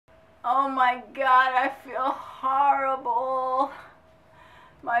Oh my God, I feel horrible.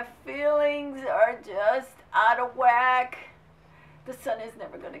 My feelings are just out of whack. The sun is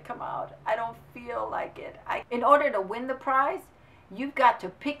never going to come out. I don't feel like it. In order to win the prize, you've got to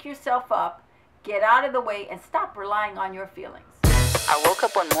pick yourself up, get out of the way, and stop relying on your feelings. I woke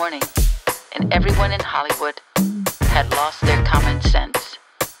up one morning and everyone in Hollywood had lost their common sense.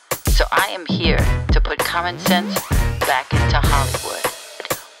 So I am here to put common sense back into Hollywood.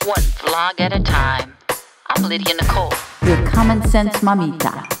 One vlog at a time. I'm Lydia Nicole, your common sense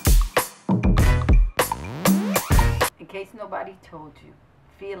mamita. In case nobody told you,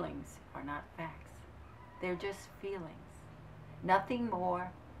 feelings are not facts. They're just feelings. Nothing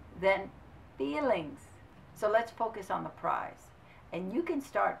more than feelings. So let's focus on the prize. And you can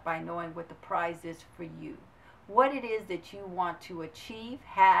start by knowing what the prize is for you. What it is that you want to achieve,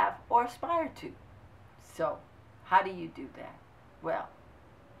 have, or aspire to. So, how do you do that? Well,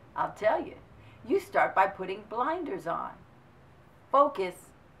 I'll tell you. You start by putting blinders on. Focus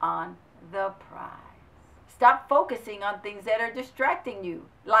on the prize. Stop focusing on things that are distracting you,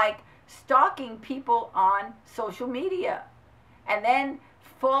 like stalking people on social media, and then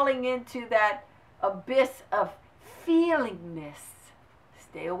falling into that abyss of feelingness.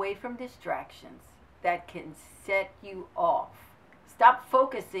 Stay away from distractions that can set you off. Stop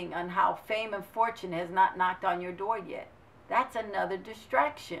focusing on how fame and fortune has not knocked on your door yet. That's another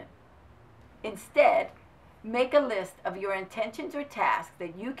distraction. Instead, make a list of your intentions or tasks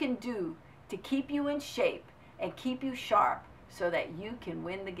that you can do to keep you in shape and keep you sharp so that you can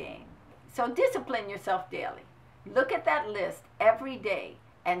win the game. So discipline yourself daily. Look at that list every day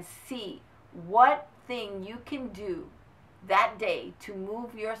and see what thing you can do that day to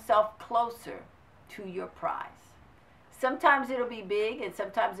move yourself closer to your prize. Sometimes it'll be big and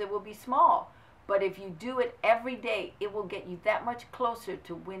sometimes it will be small. But if you do it every day, it will get you that much closer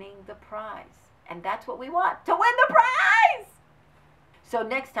to winning the prize. And that's what we want, to win the prize! So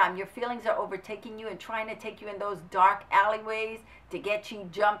next time your feelings are overtaking you and trying to take you in those dark alleyways to get you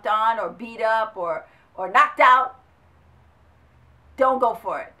jumped on or beat up or knocked out, don't go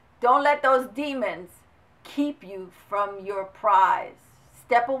for it. Don't let those demons keep you from your prize.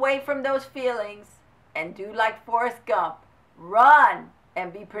 Step away from those feelings and do like Forrest Gump. Run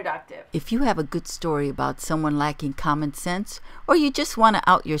and be productive. If you have a good story about someone lacking common sense, or you just want to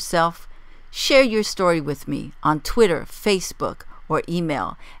out yourself, share your story with me on Twitter, Facebook, or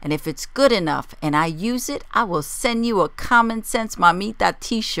email. And if it's good enough and I use it, I will send you a Common Sense Mamita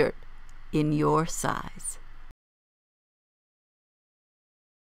t-shirt in your size.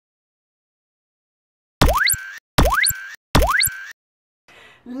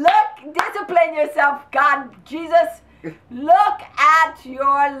 Look, discipline yourself, God, Jesus. Look at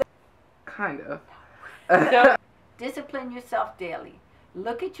your... Kind of. Discipline yourself daily.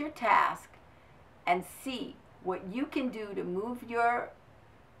 Look at your task and see what you can do to move your...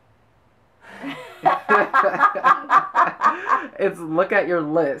 It's look at your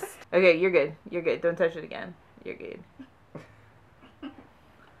list. Okay, you're good. You're good. Don't touch it again. You're good.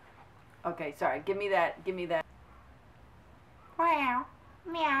 Okay, sorry. Give me that. Meow.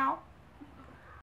 Meow.